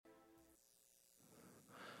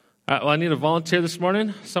All right, well, I need a volunteer this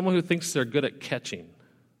morning. Someone who thinks they're good at catching.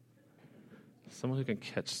 Someone who can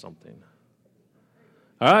catch something.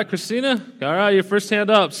 All right, Christina. All right, your first hand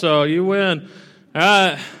up, so you win. All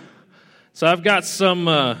right. So I've got some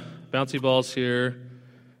bouncy balls here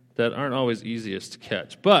that aren't always easiest to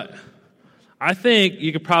catch, but I think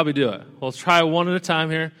you could probably do it. We'll try one at a time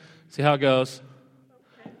here, see how it goes.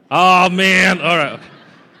 Oh, man. All right. Let's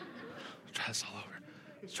try this all over.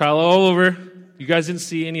 Let's try it all over. You guys didn't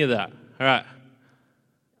see any of that. All right.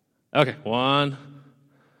 Okay, one.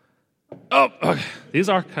 Oh, okay. These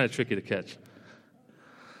are kind of tricky to catch.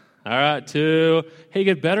 All right, two. Hey, you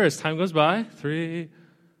get better as time goes by. 3,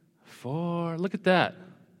 4. Look at that.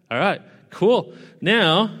 All right, cool.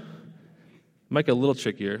 Now, might get a little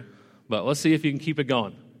trickier, but let's see if you can keep it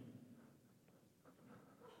going.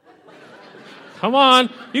 Come on.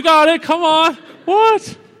 You got it. Come on.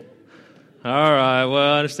 What? All right,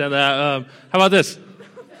 well, I understand that. How about this?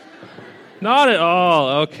 Not at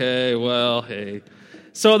all. Okay, well, hey.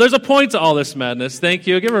 So there's a point to all this madness. Thank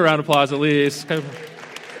you. Give her a round of applause at least.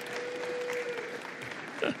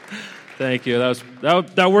 Thank you.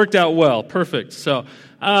 That worked out well. Perfect. So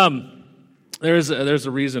there's a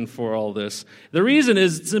reason for all this. The reason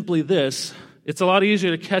is simply this. It's a lot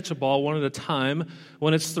easier to catch a ball one at a time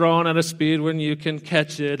when it's thrown at a speed when you can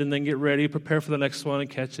catch it and then get ready, prepare for the next one and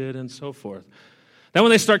catch it and so forth. Then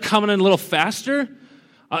when they start coming in a little faster,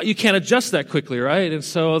 you can't adjust that quickly, right? And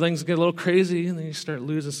so things get a little crazy and then you start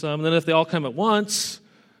losing some. And then if they all come at once,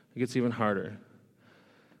 it gets even harder.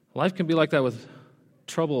 Life can be like that with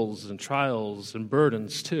troubles and trials and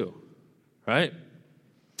burdens too, right?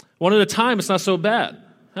 One at a time, it's not so bad.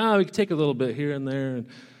 We can take a little bit here and there.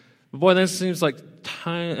 But boy, then it seems like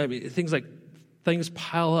things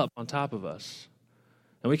pile up on top of us.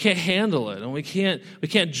 And we can't handle it, and we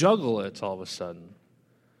can't juggle it all of a sudden.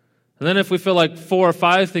 And then if we feel like 4 or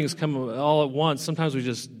 5 things come all at once, sometimes we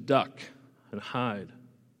just duck and hide.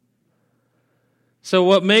 So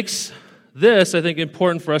what makes this, I think,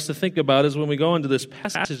 important for us to think about is when we go into this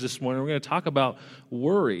passage this morning, we're going to talk about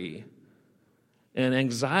worry and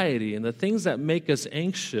anxiety and the things that make us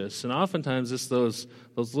anxious. And oftentimes it's those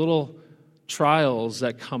little trials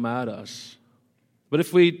that come at us. But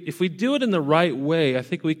if we do it in the right way, I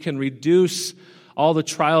think we can reduce all the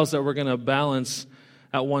trials that we're going to balance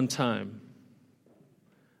at one time.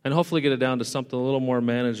 And hopefully get it down to something a little more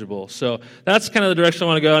manageable. So that's kind of the direction I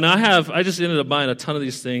want to go. And I just ended up buying a ton of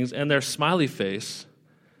these things, and they're smiley face.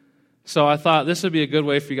 So I thought this would be a good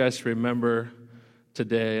way for you guys to remember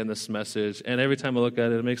today in this message. And every time I look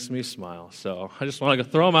at it, it makes me smile. So I just want to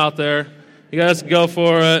throw them out there. You guys go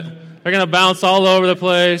for it. They're going to bounce all over the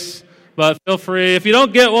place. But feel free. If you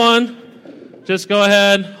don't get one, just go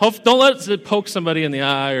ahead. Don't let it poke somebody in the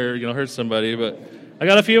eye or hurt somebody. But I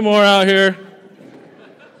got a few more out here.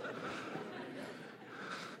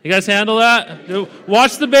 You guys handle that?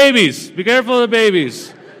 Watch the babies. Be careful of the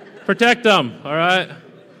babies. Protect them, all right?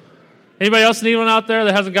 Anybody else need one out there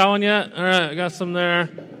that hasn't got one yet? All right, I got some there.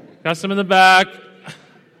 Got some in the back.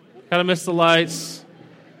 Kind of missed the lights.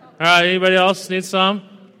 All right, anybody else need some?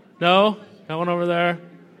 No? Got one over there.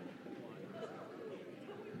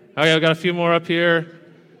 Okay, I've got a few more up here.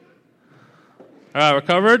 All right, we're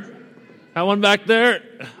covered. Got one back there.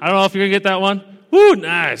 I don't know if you're going to get that one. Woo,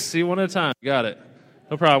 nice. See, one at a time. Got it.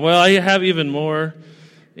 No problem. Well, I have even more,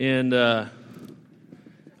 and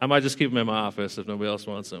I might just keep them in my office if nobody else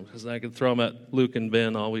wants them, because I can throw them at Luke and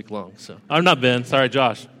Ben all week long. So I'm not Ben. Sorry,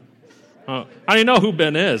 Josh. I don't even know who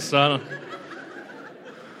Ben is. So I don't.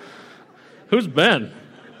 Who's Ben?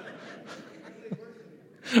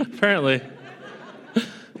 Apparently.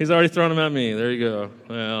 He's already thrown them at me. There you go.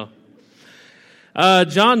 Well,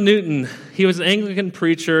 John Newton, he was an Anglican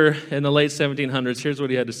preacher in the late 1700s. Here's what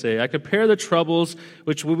he had to say. I compare the troubles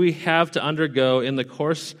which we have to undergo in the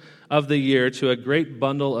course of the year to a great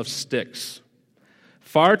bundle of sticks,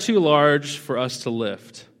 far too large for us to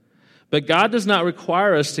lift. But God does not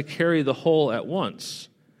require us to carry the whole at once.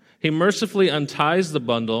 He mercifully unties the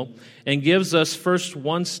bundle and gives us first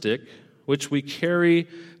one stick, which we carry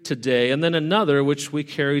today, and then another, which we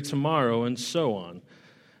carry tomorrow, and so on.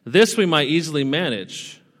 This we might easily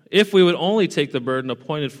manage if we would only take the burden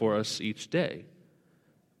appointed for us each day.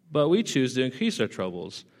 But we choose to increase our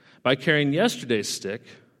troubles by carrying yesterday's stick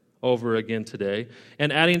over again today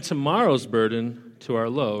and adding tomorrow's burden to our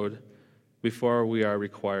load before we are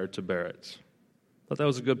required to bear it. I thought that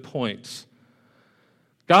was a good point.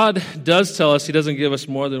 God does tell us He doesn't give us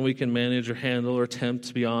more than we can manage or handle or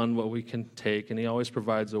tempt beyond what we can take, and He always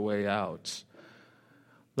provides a way out.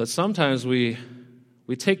 But sometimes we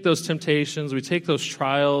take those temptations, we take those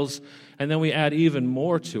trials, and then we add even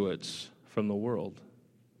more to it from the world.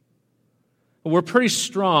 we're pretty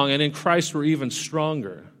strong, and in Christ we're even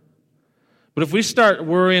stronger. But if we start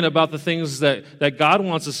worrying about the things that God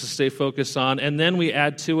wants us to stay focused on, and then we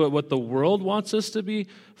add to it what the world wants us to be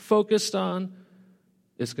focused on,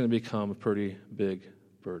 it's going to become a pretty big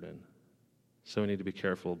burden. So we need to be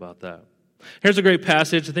careful about that. Here's a great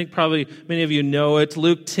passage. I think probably many of you know it.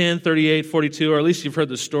 Luke 10:38-42, or at least you've heard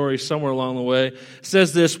the story somewhere along the way. It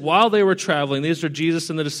says this: while they were traveling, these are Jesus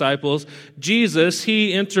and the disciples,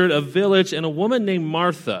 he entered a village, and a woman named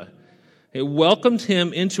Martha welcomed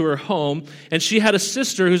him into her home, and she had a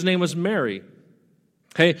sister whose name was Mary.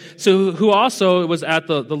 Okay, so who also was at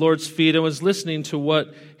the Lord's feet and was listening to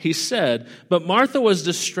what he said. But Martha was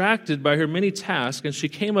distracted by her many tasks, and she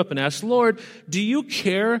came up and asked, "Lord, do you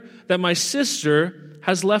care that my sister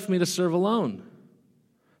has left me to serve alone?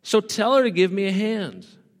 So tell her to give me a hand."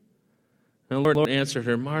 And the Lord answered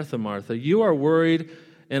her, "Martha, Martha, you are worried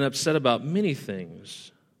and upset about many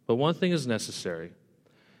things, but one thing is necessary.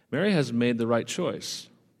 Mary has made the right choice,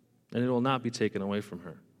 and it will not be taken away from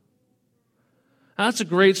her." That's a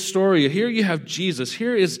great story. Here you have Jesus.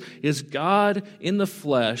 Here is God in the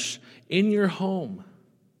flesh in your home.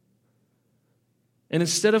 And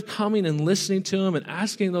instead of coming and listening to him and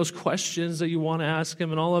asking those questions that you want to ask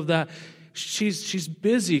him and all of that, she's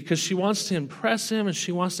busy because she wants to impress him and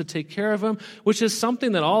she wants to take care of him, which is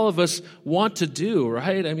something that all of us want to do,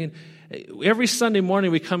 right? I mean, every Sunday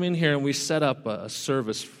morning we come in here and we set up a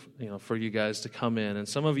service for you guys to come in. And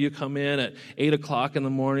some of you come in at 8 o'clock in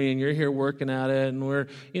the morning and you're here working at it, and we're,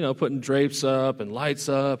 putting drapes up and lights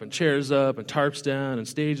up and chairs up and tarps down and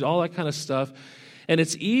stage, all that kind of stuff. And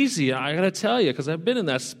it's easy, I got to tell you, because I've been in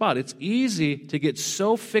that spot, it's easy to get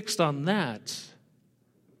so fixed on that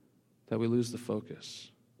we lose the focus.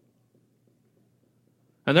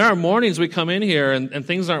 And there are mornings we come in here and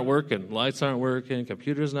things aren't working. Lights aren't working,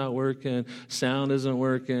 computer's not working, sound isn't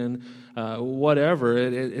working, whatever.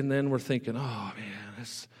 And then we're thinking, oh man,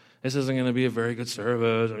 this isn't going to be a very good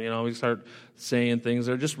service. We start saying things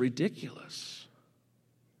that are just ridiculous.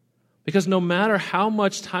 Because no matter how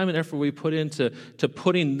much time and effort we put into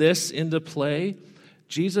putting this into play,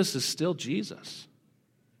 Jesus is still Jesus.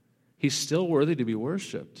 He's still worthy to be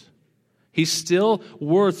worshiped. He's still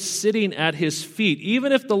worth sitting at his feet.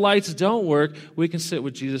 Even if the lights don't work, we can sit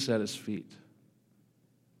with Jesus at his feet.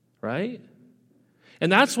 Right? And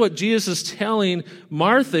that's what Jesus is telling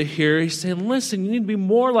Martha here. He's saying, listen, you need to be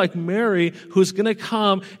more like Mary, who's going to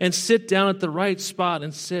come and sit down at the right spot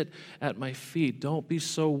and sit at my feet. Don't be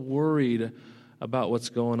so worried about what's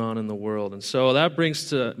going on in the world. And so that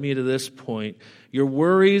brings me to this point. Your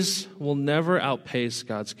worries will never outpace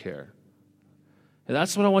God's care. And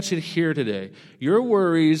that's what I want you to hear today. Your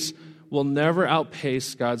worries will never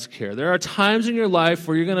outpace God's care. There are times in your life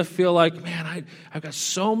where you're going to feel like, man, I've got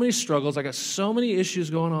so many struggles. I got so many issues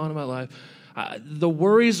going on in my life. The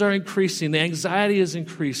worries are increasing. The anxiety is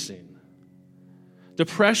increasing.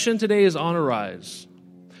 Depression today is on a rise.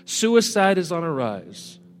 Suicide is on a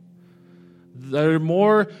rise. There are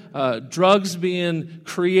more drugs being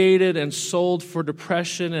created and sold for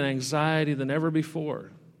depression and anxiety than ever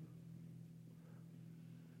before.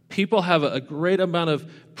 People have a great amount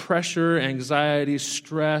of pressure, anxiety,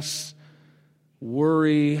 stress,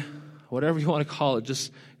 worry, whatever you want to call it,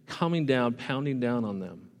 just coming down, pounding down on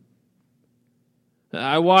them.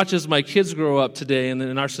 I watch as my kids grow up today and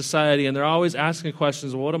in our society, and they're always asking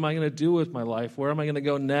questions, what am I going to do with my life? Where am I going to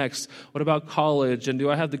go next? What about college? And do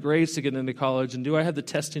I have the grades to get into college? And do I have the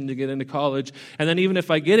testing to get into college? And then even if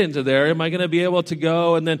I get into there, am I going to be able to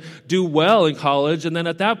go and then do well in college? And then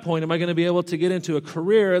at that point, am I going to be able to get into a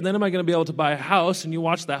career? And then am I going to be able to buy a house? And you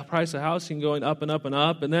watch the price of housing going up and up and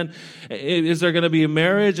up. And then is there going to be a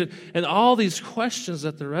marriage? And all these questions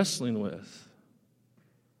that they're wrestling with.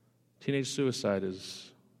 Teenage suicide is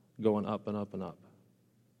going up and up and up.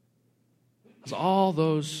 It's all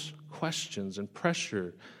those questions and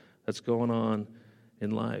pressure that's going on in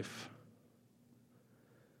life.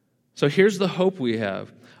 So here's the hope we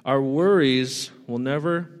have. Our worries will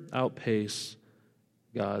never outpace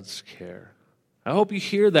God's care. I hope you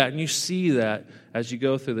hear that and you see that as you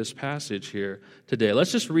go through this passage here today.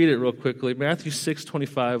 Let's just read it real quickly. Matthew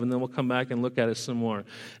 6:25, and then we'll come back and look at it some more. It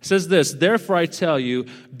says this, "Therefore I tell you,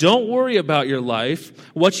 don't worry about your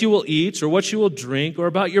life, what you will eat or what you will drink, or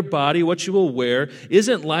about your body, what you will wear.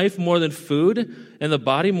 Isn't life more than food, and the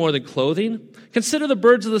body more than clothing? Consider the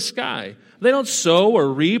birds of the sky. They don't sow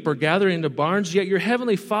or reap or gather into barns, yet your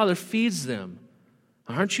heavenly Father feeds them.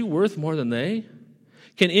 Aren't you worth more than they?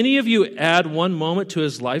 Can any of you add 1 moment to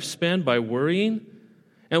his lifespan by worrying?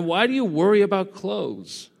 And why do you worry about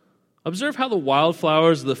clothes? Observe how the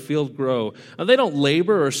wildflowers of the field grow. Now, they don't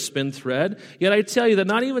labor or spin thread, yet I tell you that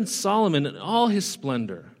not even Solomon in all his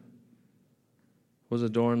splendor was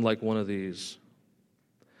adorned like one of these.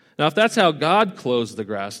 Now, if that's how God clothes the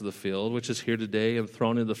grass of the field, which is here today and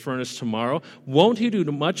thrown into the furnace tomorrow, won't he do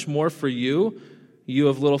much more for you, you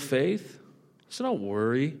of little faith? So don't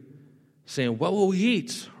worry, saying, what will we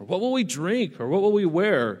eat? Or what will we drink? Or what will we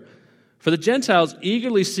wear? For the Gentiles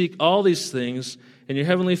eagerly seek all these things, and your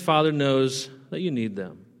heavenly Father knows that you need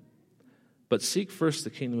them. But seek first the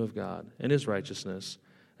kingdom of God and his righteousness,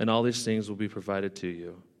 and all these things will be provided to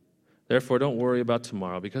you. Therefore, don't worry about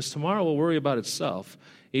tomorrow, because tomorrow will worry about itself.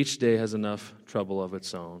 Each day has enough trouble of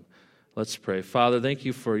its own. Let's pray. Father, thank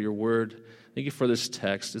you for your word. Thank you for this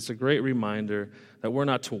text. It's a great reminder that we're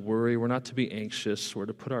not to worry, we're not to be anxious, we're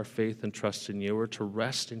to put our faith and trust in you, we're to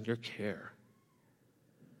rest in your care.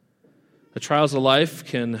 The trials of life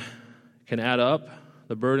can add up.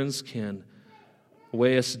 The burdens can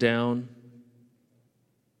weigh us down.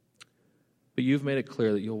 But you've made it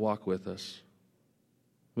clear that you'll walk with us.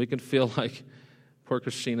 We can feel like poor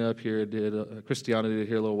Christiana up here Christiana did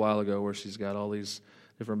here a little while ago, where she's got all these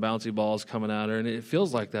different bouncy balls coming at her, and it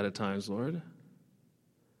feels like that at times, Lord.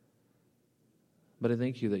 But I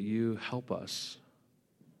thank you that you help us.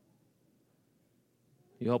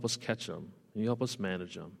 You help us catch them. You help us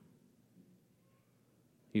manage them.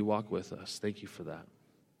 You walk with us. Thank you for that.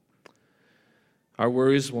 Our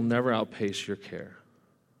worries will never outpace your care.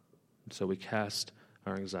 And so we cast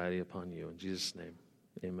our anxiety upon you. In Jesus' name,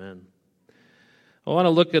 amen. I want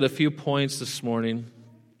to look at a few points this morning.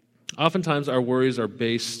 Oftentimes our worries are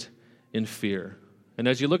based in fear. And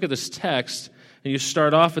as you look at this text, and you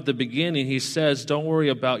start off at the beginning, he says, don't worry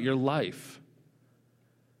about your life.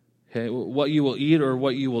 Okay, what you will eat or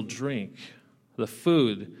what you will drink, the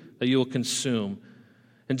food that you will consume.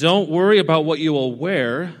 And don't worry about what you will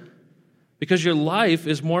wear, because your life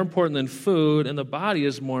is more important than food, and the body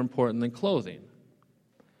is more important than clothing.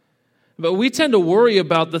 But we tend to worry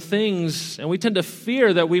about the things, and we tend to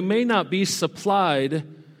fear that we may not be supplied,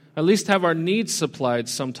 at least have our needs supplied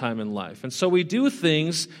sometime in life. And so we do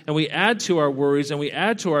things, and we add to our worries, and we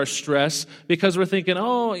add to our stress, because we're thinking,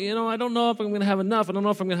 I don't know if I'm going to have enough. I don't know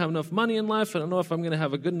if I'm going to have enough money in life. I don't know if I'm going to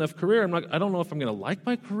have a good enough career. I don't know if I'm going to like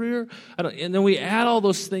my career. And then we add all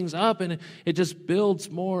those things up, and it just builds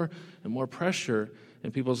more and more pressure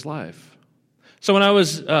in people's life. So when I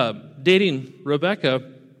was dating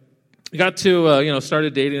Rebecca, I got to,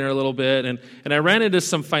 started dating her a little bit, and I ran into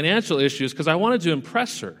some financial issues because I wanted to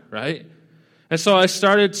impress her, right? And so I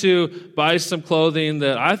started to buy some clothing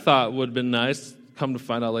that I thought would have been nice. Come to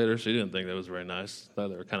find out later, she didn't think that was very nice. Thought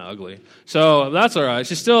they were kind of ugly. So that's all right.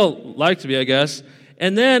 She still liked me, I guess.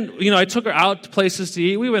 And then, I took her out to places to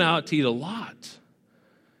eat. We went out to eat a lot.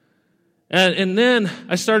 And then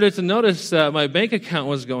I started to notice that my bank account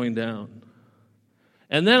was going down.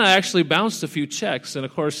 And then I actually bounced a few checks. And,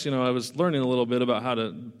 of course, I was learning a little bit about how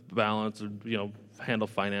to balance or, handle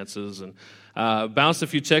finances. And bounced a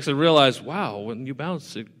few checks and realized, wow, when you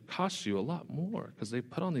bounce, it costs you a lot more because they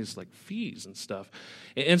put on these, fees and stuff.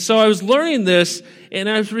 And so I was learning this, and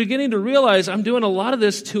I was beginning to realize I'm doing a lot of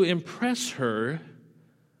this to impress her,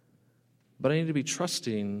 but I need to be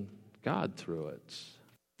trusting God through it.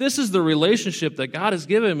 This is the relationship that God has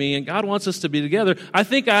given me, and God wants us to be together. I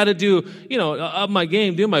think I ought to do, up my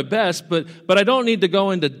game, do my best, but I don't need to go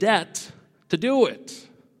into debt to do it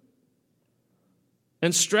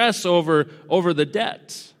and stress over the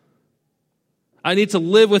debt. I need to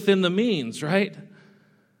live within the means, right?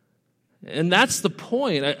 And that's the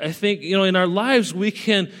point. I think, in our lives, we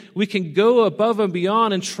can go above and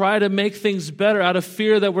beyond and try to make things better out of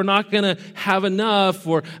fear that we're not going to have enough,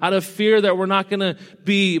 or out of fear that we're not going to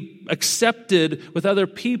be accepted with other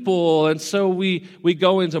people. And so we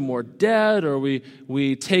go into more debt, or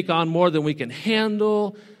we take on more than we can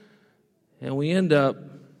handle, and we end up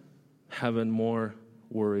having more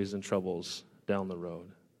worries and troubles down the road.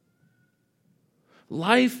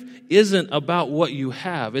 Life isn't about what you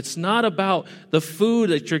have. It's not about the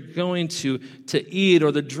food that you're going to eat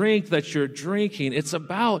or the drink that you're drinking. It's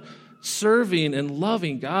about serving and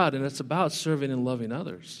loving God, and it's about serving and loving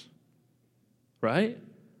others. Right?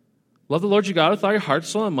 Love the Lord your God with all your heart,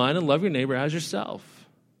 soul, and mind, and love your neighbor as yourself.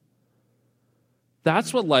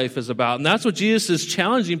 That's what life is about, and that's what Jesus is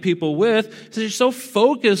challenging people with. He says, you're so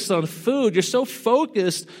focused on food, you're so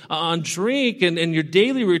focused on drink and your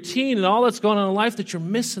daily routine and all that's going on in life that you're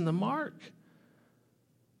missing the mark.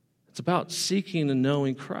 It's about seeking and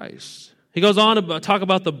knowing Christ. He goes on to talk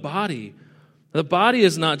about the body. The body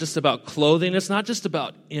is not just about clothing. It's not just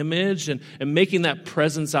about image and making that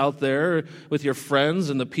presence out there with your friends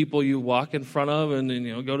and the people you walk in front of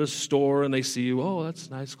and go to a store and they see you, oh, that's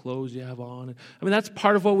nice clothes you have on. I mean, that's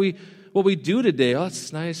part of what we do today. Oh,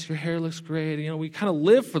 that's nice. Your hair looks great. We kind of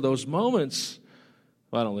live for those moments.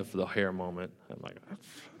 Well, I don't live for the hair moment. I'm like,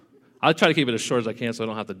 I'll try to keep it as short as I can so I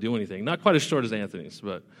don't have to do anything. Not quite as short as Anthony's,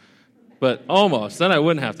 but almost. Then I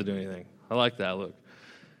wouldn't have to do anything. I like that look.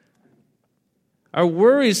 Our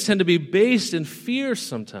worries tend to be based in fear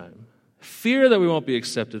sometimes. Fear that we won't be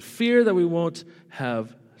accepted. Fear that we won't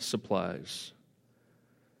have supplies.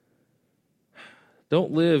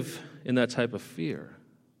 Don't live in that type of fear.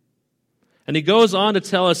 And he goes on to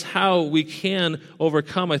tell us how we can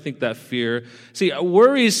overcome, I think, that fear. See,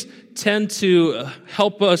 worries tend to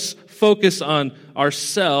help us focus on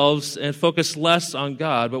ourselves and focus less on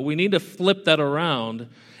God, but we need to flip that around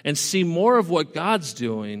and see more of what God's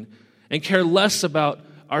doing and care less about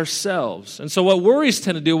ourselves. And so what worries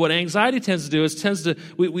tend to do, what anxiety tends to do, is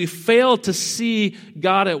we fail to see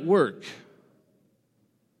God at work.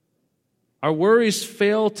 Our worries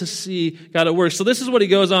fail to see God at work. So this is what he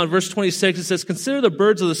goes on. Verse 26, it says, "Consider the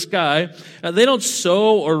birds of the sky. They don't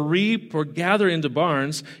sow or reap or gather into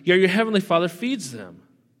barns, yet your heavenly Father feeds them.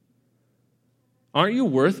 Aren't you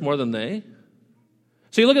worth more than they?"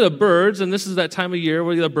 So you look at the birds, and this is that time of year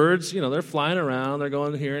where the birds, they're flying around, they're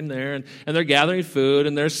going here and there, and they're gathering food,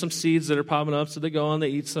 and there's some seeds that are popping up, so they go and they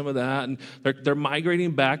eat some of that, and they're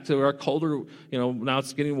migrating back to our colder, now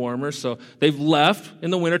it's getting warmer, so they've left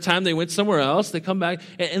in the wintertime, they went somewhere else, they come back,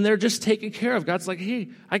 and they're just taken care of. God's like, hey,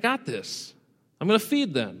 I got this. I'm going to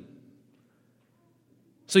feed them.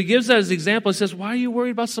 So he gives that as an example. He says, why are you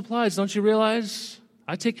worried about supplies? Don't you realize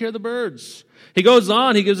I take care of the birds? He goes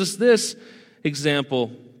on, he gives us this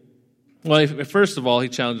example. Well, first of all, he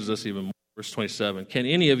challenges us even more. Verse 27, can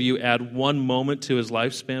any of you add 1 moment to his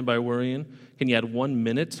lifespan by worrying? Can you add 1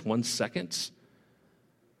 minute, 1 second?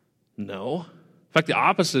 No. In fact, the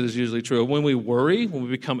opposite is usually true. When we worry, when we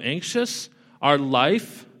become anxious, our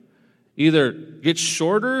life either gets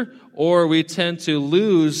shorter or we tend to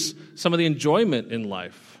lose some of the enjoyment in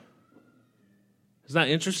life. Isn't that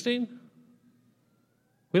interesting?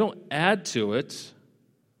 We don't add to it.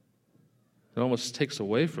 It almost takes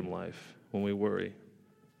away from life when we worry.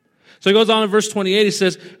 So he goes on in verse 28, he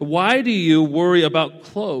says, why do you worry about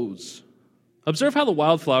clothes? Observe how the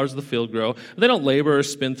wildflowers of the field grow. They don't labor or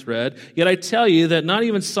spin thread. Yet I tell you that not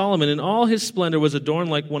even Solomon in all his splendor was adorned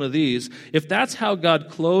like one of these. If that's how God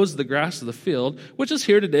clothes the grass of the field, which is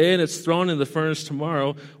here today and it's thrown in the furnace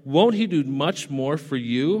tomorrow, won't he do much more for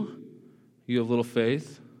you, you of little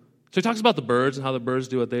faith? So he talks about the birds and how the birds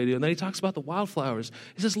do what they do. And then he talks about the wildflowers.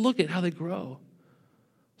 He says, look at how they grow.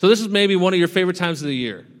 So this is maybe one of your favorite times of the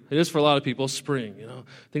year. It is for a lot of people, spring.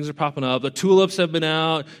 Things are popping up. The tulips have been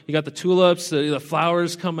out. You got the tulips. The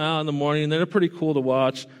flowers come out in the morning. And they're pretty cool to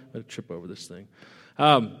watch. I'm going to trip over this thing.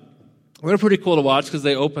 They're pretty cool to watch because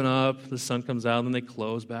they open up. The sun comes out and then they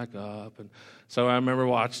close back up. And so I remember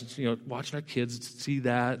watching our kids see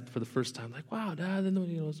that for the first time. Like, wow, Dad, then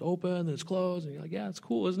it's open and it's closed. And you're like, yeah, it's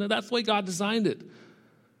cool, isn't it? That's the way God designed it.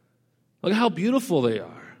 Look at how beautiful they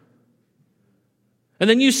are. And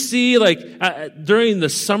then you see, during the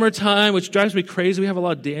summertime, which drives me crazy, we have a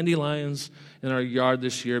lot of dandelions in our yard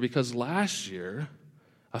this year because last year,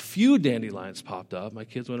 a few dandelions popped up. My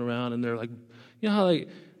kids went around and they're like, you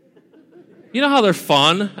know how they're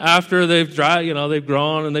fun after they've dried, they've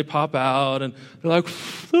grown and they pop out and they're like,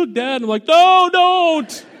 look, Dad. And I'm like, no,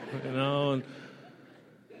 don't.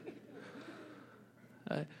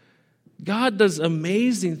 God does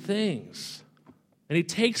amazing things. And he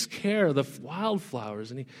takes care of the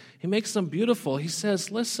wildflowers and he makes them beautiful. He says,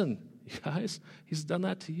 listen, you guys, he's done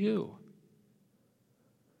that to you.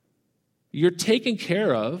 You're taken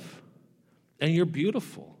care of and you're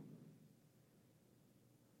beautiful.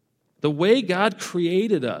 The way God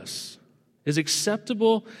created us is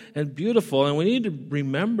acceptable and beautiful, and we need to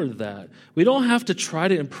remember that. We don't have to try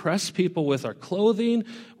to impress people with our clothing,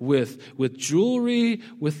 with jewelry,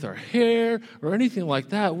 with our hair, or anything like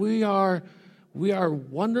that. We are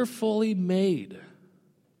wonderfully made.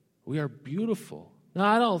 We are beautiful. Now,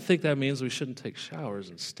 I don't think that means we shouldn't take showers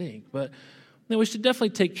and stink, but we should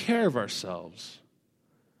definitely take care of ourselves.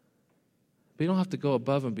 But you don't have to go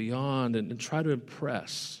above and beyond and try to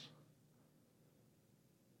impress.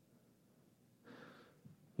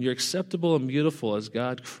 You're acceptable and beautiful as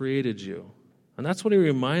God created you. And that's what he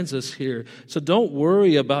reminds us here. So don't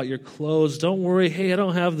worry about your clothes. Don't worry, hey, I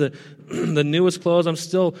don't have the newest clothes. I'm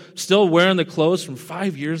still wearing the clothes from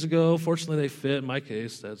 5 years ago. Fortunately, they fit. In my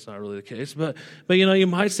case, that's not really the case. But you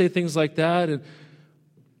might say things like that.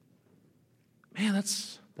 man,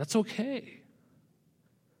 that's okay.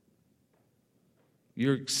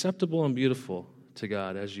 You're acceptable and beautiful to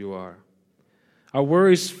God as you are. Our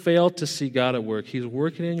worries fail to see God at work. He's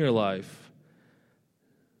working in your life.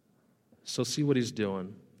 So see what he's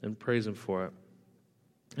doing and praise him for it.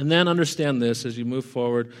 And then understand this as you move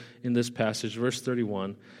forward in this passage, verse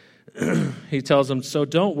 31. He tells them, so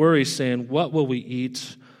don't worry, saying, what will we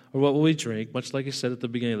eat or what will we drink, much like he said at the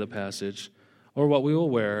beginning of the passage, or what we will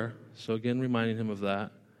wear. So again, reminding him of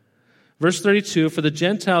that. Verse 32, for the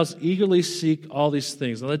Gentiles eagerly seek all these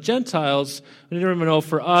things. Now the Gentiles, we need to remember,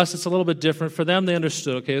 for us, it's a little bit different. For them, they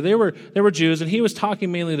understood, okay, they were Jews, and he was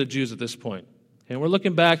talking mainly to Jews at this point. And we're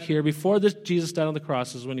looking back here, before Jesus died on the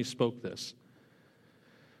cross is when he spoke this.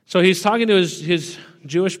 So he's talking to his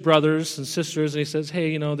Jewish brothers and sisters, and he says,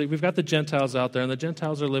 hey, we've got the Gentiles out there, and the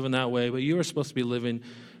Gentiles are living that way, but you are supposed to be living,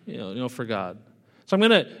 for God. So I'm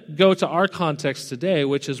going to go to our context today,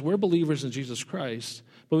 which is we're believers in Jesus Christ,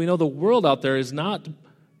 but we know the world out there is not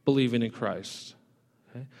believing in Christ.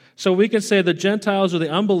 Okay? So we can say the Gentiles or the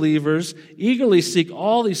unbelievers eagerly seek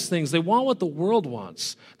all these things. They want what the world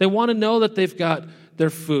wants. They want to know that they've got their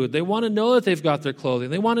food. They want to know that they've got their clothing.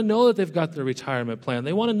 They want to know that they've got their retirement plan.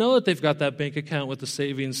 They want to know that they've got that bank account with the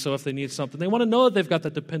savings, so if they need something. They want to know that they've got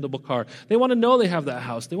that dependable car. They want to know they have that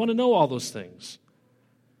house. They want to know all those things.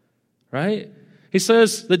 Right? He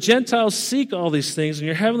says, the Gentiles seek all these things, and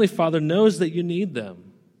your heavenly Father knows that you need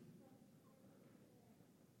them.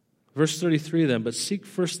 Verse 33 then, but seek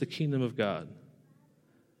first the kingdom of God.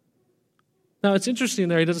 Now it's interesting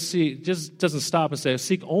there, he just doesn't stop and say,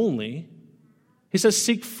 seek only. He says,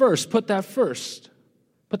 seek first, put that first.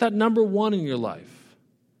 Put that number one in your life.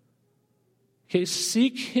 Okay,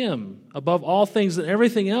 seek him above all things, and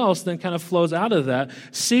everything else then kind of flows out of that.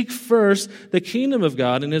 Seek first the kingdom of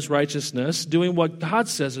God and his righteousness, doing what God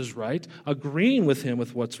says is right, agreeing with him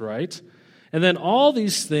with what's right, and then all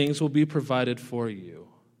these things will be provided for you.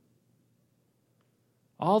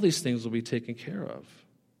 All these things will be taken care of.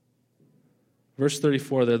 Verse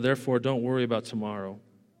 34 there, therefore don't worry about tomorrow.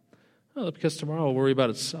 Well, because tomorrow will worry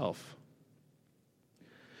about itself.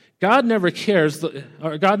 God never cares,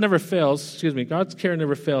 or God never fails, God's care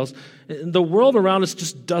never fails. And the world around us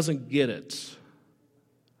just doesn't get it,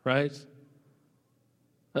 right?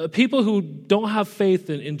 People who don't have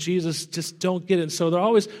faith in Jesus just don't get it. And so they're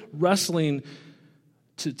always wrestling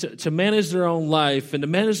to manage their own life and to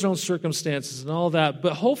manage their own circumstances and all that.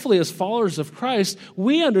 But hopefully as followers of Christ,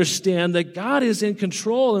 we understand that God is in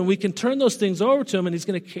control and we can turn those things over to him and he's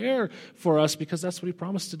going to care for us because that's what he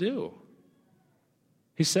promised to do.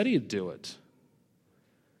 He said he'd do it.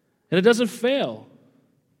 And it doesn't fail.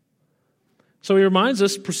 So he reminds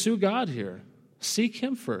us, pursue God here. Seek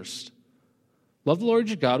him first. Love the Lord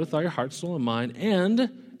your God with all your heart, soul, and mind.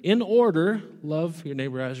 And in order, love your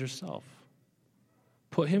neighbor as yourself.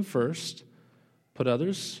 Put him first. Put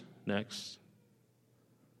others next.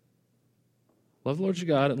 Love the Lord your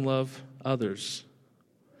God and love others.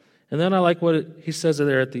 And then I like what he says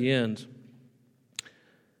there at the end.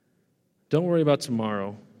 Don't worry about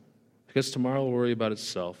tomorrow, because tomorrow will worry about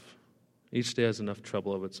itself. Each day has enough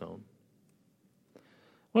trouble of its own.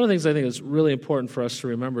 One of the things I think is really important for us to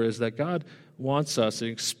remember is that God wants us and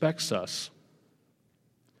expects us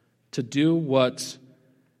to do what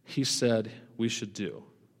he said we should do.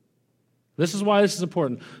 This is why this is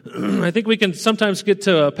important. I think we can sometimes get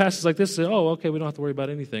to a passage like this and say, oh, okay, we don't have to worry about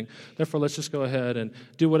anything. Therefore, let's just go ahead and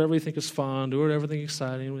do whatever we think is fun, do whatever we think is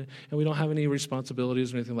exciting, and we don't have any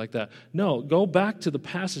responsibilities or anything like that. No, go back to the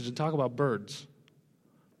passage and talk about birds.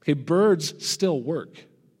 Okay, birds still work.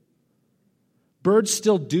 Birds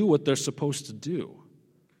still do what they're supposed to do.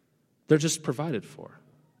 They're just provided for.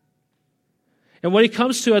 And what he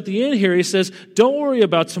comes to at the end here, he says, don't worry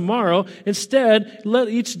about tomorrow. Instead, let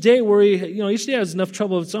each day worry. Each day has enough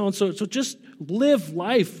trouble of its own. So just live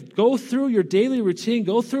life. Go through your daily routine.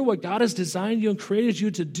 Go through what God has designed you and created you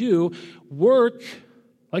to do. Work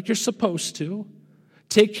like you're supposed to.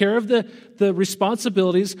 Take care of the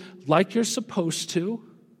responsibilities like you're supposed to.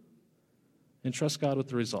 And trust God with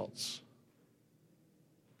the results.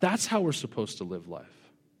 That's how we're supposed to live life.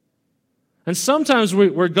 And sometimes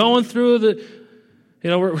we're going through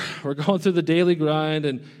we're going through the daily grind,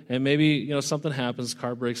 and maybe something happens,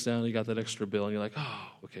 car breaks down, you got that extra bill, and you're like, oh,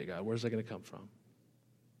 okay, God, where's that going to come from?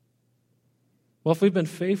 Well, if we've been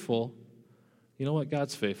faithful, you know what?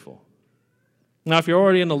 God's faithful. Now, if you're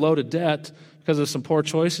already in a load of debt because of some poor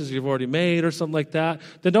choices you've already made or something like that,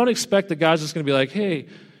 then don't expect that God's just going to be like, hey,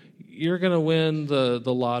 you're going to win the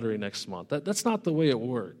lottery next month. That's not the way it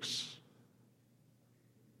works.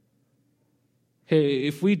 Okay,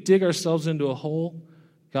 if we dig ourselves into a hole,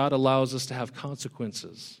 God allows us to have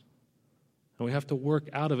consequences. and we have to work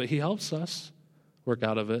out of it. He helps us work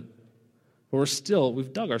out of it, but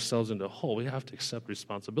we've dug ourselves into a hole. We have to accept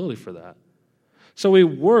responsibility for that. So we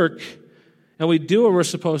work, and we do what we're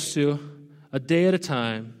supposed to, a day at a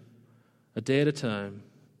time,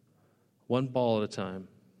 one ball at a time,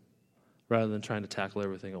 rather than trying to tackle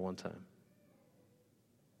everything at one time.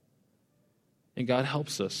 And God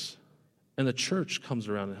helps us. And the church comes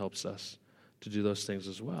around and helps us to do those things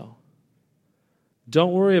as well.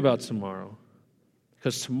 Don't worry about tomorrow,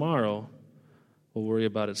 because tomorrow will worry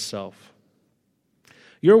about itself.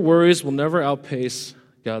 Your worries will never outpace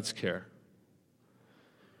God's care.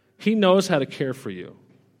 He knows how to care for you.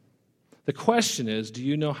 The question is, do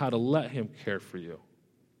you know how to let Him care for you?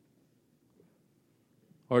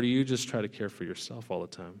 Or do you just try to care for yourself all the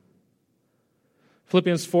time?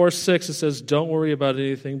 Philippians 4:6, it says, don't worry about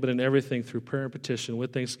anything, but in everything, through prayer and petition,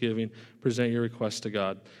 with thanksgiving, present your requests to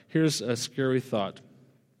God. Here's a scary thought.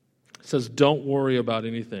 It says, don't worry about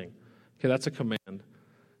anything. Okay, that's a command.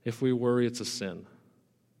 If we worry, it's a sin.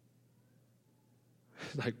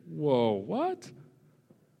 Like, whoa, what?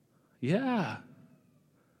 Yeah.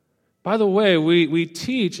 By the way, we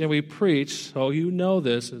teach and we preach, so you know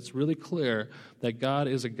this, it's really clear, that God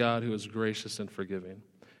is a God who is gracious and forgiving.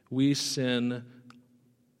 We sin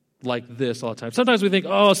like this all the time. Sometimes we think,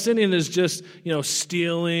 sinning is just,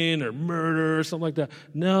 stealing or murder or something like that.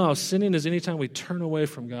 No, sinning is anytime we turn away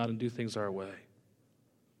from God and do things our way.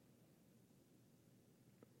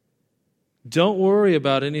 Don't worry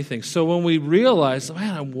about anything. So when we realize,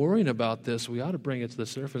 man, I'm worrying about this, we ought to bring it to the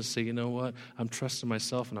surface and say, you know what? I'm trusting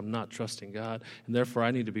myself and I'm not trusting God, and therefore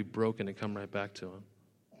I need to be broken and come right back to Him.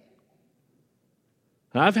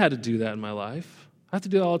 And I've had to do that in my life. I have to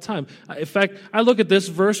do that all the time. In fact, I look at this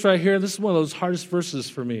verse right here. This is one of those hardest verses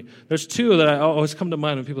for me. There's two that I always come to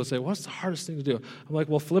mind when people say, what's the hardest thing to do? I'm like,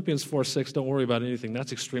 well, Philippians 4:6, don't worry about anything.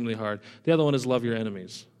 That's extremely hard. The other one is love your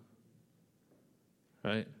enemies.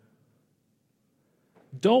 Right?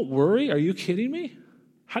 Don't worry? Are you kidding me?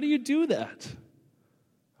 How do you do that?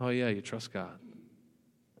 Oh, yeah, you trust God.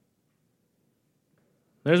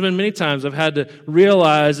 There's been many times I've had to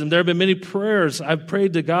realize, and there have been many prayers I've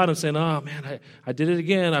prayed to God and saying, oh, man, I did it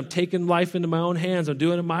again. I'm taking life into my own hands. I'm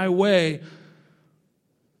doing it my way.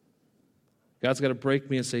 God's got to break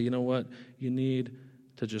me and say, you know what? You need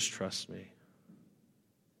to just trust me.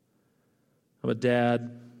 I'm a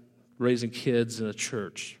dad raising kids in a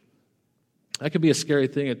church. That can be a scary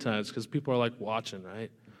thing at times because people are like watching,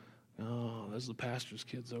 right? Oh, there's the pastor's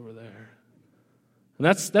kids over there. And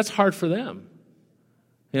that's hard for them.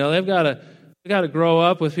 They've got to grow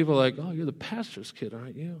up with people like, oh, you're the pastor's kid,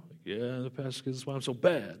 aren't you? Like, yeah, the pastor's kid. That's why I'm so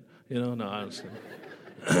bad. No,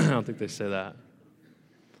 I don't think they say that.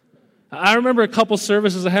 I remember a couple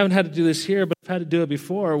services, I haven't had to do this here, but I've had to do it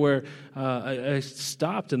before, where I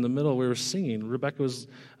stopped in the middle. We were singing. Rebecca was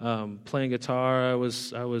playing guitar. I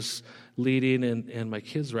was leading, and my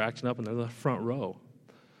kids were acting up in the front row.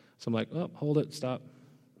 So I'm like, oh, hold it, stop.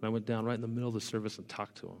 And I went down right in the middle of the service and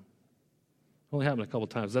talked to them. Only happened a couple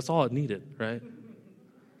times. That's all it needed, right?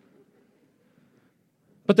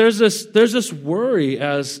 But there's this worry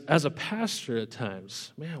as a pastor at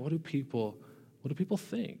times. Man, what do people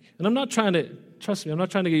think? And I'm not trying to, trust me, I'm not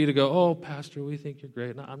trying to get you to go, oh, pastor, we think you're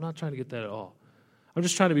great. No, I'm not trying to get that at all. I'm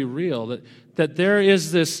just trying to be real, that there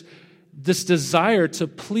is this desire to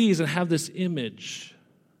please and have this image,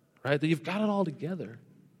 right? That you've got it all together.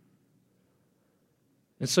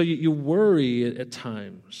 And so you worry at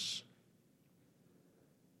times.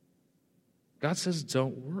 God says,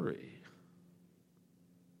 don't worry.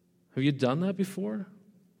 Have you done that before?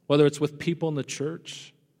 Whether it's with people in the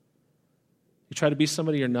church. You try to be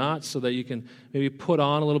somebody you're not so that you can maybe put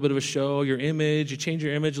on a little bit of a show, your image, you change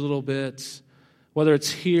your image a little bit. Whether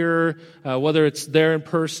it's here, whether it's there in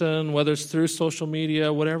person, whether it's through social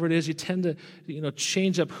media, whatever it is, you tend to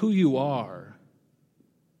change up who you are.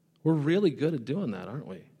 We're really good at doing that, aren't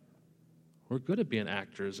we? We're good at being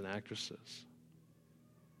actors and actresses.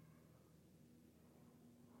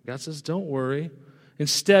 God says, don't worry.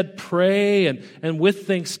 Instead, pray and with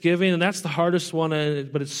thanksgiving, and that's the hardest one,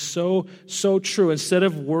 but it's so true. Instead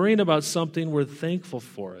of worrying about something, we're thankful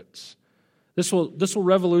for it. This will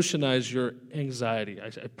revolutionize your anxiety, I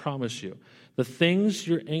promise you. The things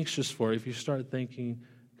you're anxious for, if you start thanking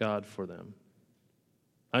God for them.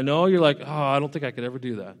 I know you're like, oh, I don't think I could ever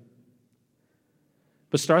do that.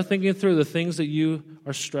 But start thinking through the things that you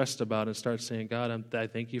are stressed about and start saying, God, I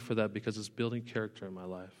thank you for that because it's building character in my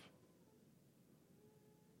life.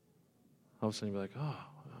 All of a sudden you're like, oh,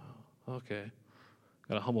 okay.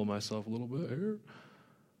 Got to humble myself a little bit here.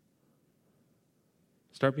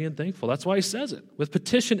 Start being thankful. That's why he says it. With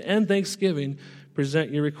petition and thanksgiving,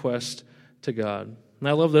 present your request to God. And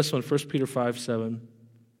I love this one, 1 Peter 5:7.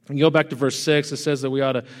 And you go back to verse 6, it says that we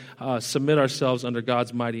ought to submit ourselves under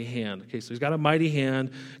God's mighty hand. Okay, so he's got a mighty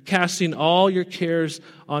hand, casting all your cares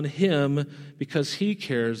on him because he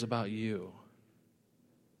cares about you.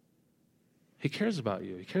 He cares about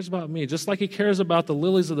you. He cares about me. Just like he cares about the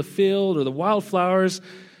lilies of the field or the wildflowers,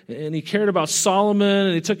 and he cared about Solomon,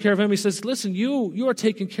 and he took care of him. He says, listen, you are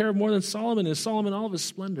taken care of more than Solomon, and Solomon, all of his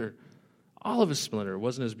splendor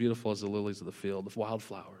wasn't as beautiful as the lilies of the field, the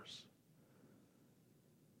wildflowers.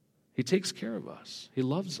 He takes care of us. He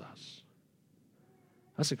loves us.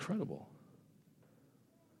 That's incredible.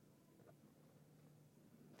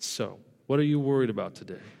 So, what are you worried about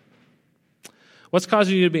today? What's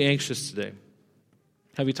causing you to be anxious today?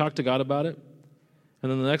 Have you talked to God about it?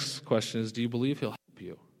 And then the next question is, do you believe he'll help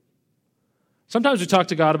you? Sometimes we talk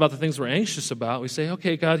to God about the things we're anxious about. We say,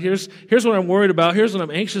 okay, God, here's what I'm worried about. Here's what I'm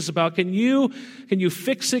anxious about. Can you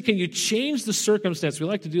fix it? Can you change the circumstance? We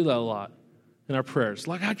like to do that a lot in our prayers.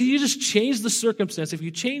 Like, how can you just change the circumstance? If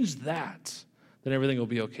you change that, then everything will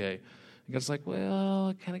be okay. And God's like, well,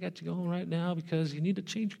 I kind of got you going right now because you need to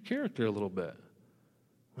change your character a little bit.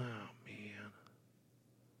 Oh, man.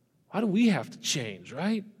 Why do we have to change,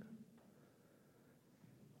 right?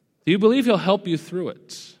 Do you believe he'll help you through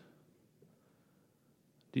it?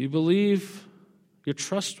 Do you believe your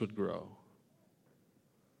trust would grow?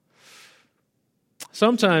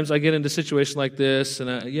 Sometimes I get into a situation like this, and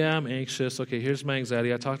I'm anxious. Okay, here's my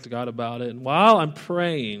anxiety. I talk to God about it. And while I'm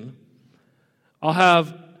praying, I'll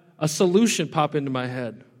have a solution pop into my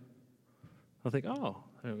head. I'll think, oh,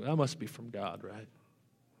 that must be from God, right?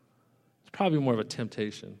 It's probably more of a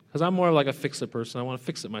temptation, because I'm more like a fix-it person. I want to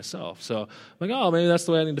fix it myself. So I'm like, oh, maybe that's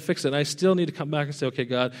the way I need to fix it. And I still need to come back and say, okay,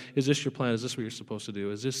 God, is this your plan? Is this what you're supposed to do?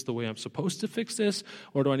 Is this the way I'm supposed to fix this?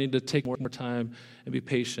 Or do I need to take more time and be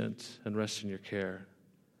patient and rest in your care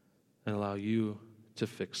and allow you to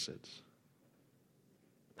fix it?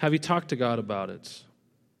 Have you talked to God about it?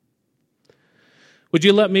 Would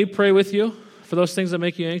you let me pray with you for those things that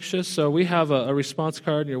make you anxious? So we have a response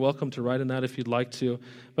card, and you're welcome to write in that if you'd like to.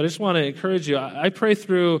 But I just want to encourage you. I pray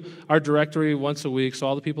through our directory once a week, so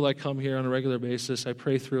all the people that come here on a regular basis, I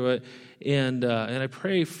pray through it, and I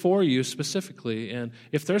pray for you specifically. And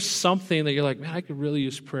if there's something that you're like, man, I could really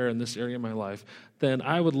use prayer in this area of my life, then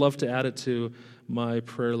I would love to add it to my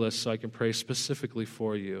prayer list so I can pray specifically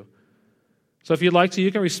for you. So if you'd like to,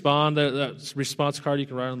 you can respond. That response card you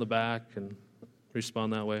can write on the back and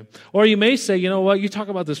respond that way. Or you may say, you know what, you talk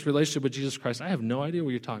about this relationship with Jesus Christ. I have no idea what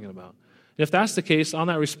you're talking about. And if that's the case, on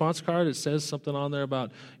that response card, it says something on there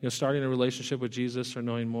about starting a relationship with Jesus or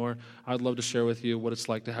knowing more. I'd love to share with you what it's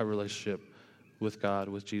like to have a relationship with God,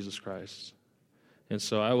 with Jesus Christ. And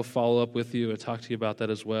so I will follow up with you and talk to you about that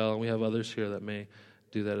as well. And we have others here that may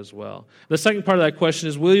do that as well. The second part of that question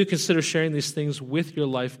is, will you consider sharing these things with your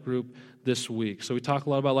life group this week? So we talk a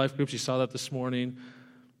lot about life groups. You saw that this morning.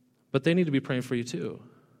 But they need to be praying for you too.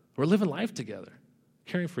 We're living life together,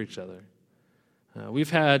 caring for each other. We've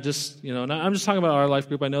had I'm just talking about our life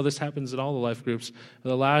group. I know this happens in all the life groups.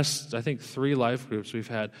 The last, I think, 3 life groups, we've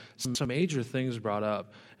had some major things brought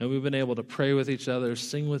up. And we've been able to pray with each other,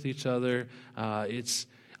 sing with each other. It's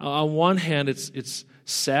on one hand, it's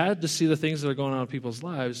sad to see the things that are going on in people's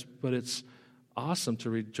lives, but it's awesome to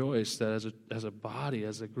rejoice that as a body,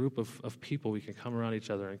 as a group of people, we can come around each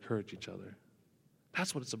other and encourage each other.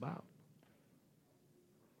 That's what it's about.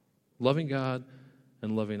 Loving God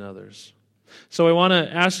and loving others. So I want to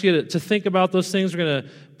ask you to think about those things. We're going to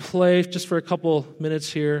play just for a couple minutes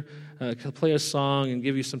here, play a song and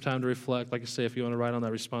give you some time to reflect. Like I say, if you want to write on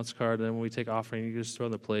that response card, and then when we take offering, you just throw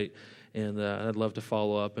on the plate. And I'd love to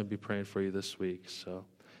follow up and be praying for you this week. So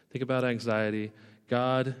think about anxiety.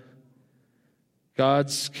 God's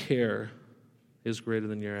care is greater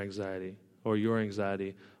than your anxiety, or your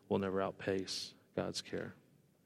anxiety will never outpace God's care.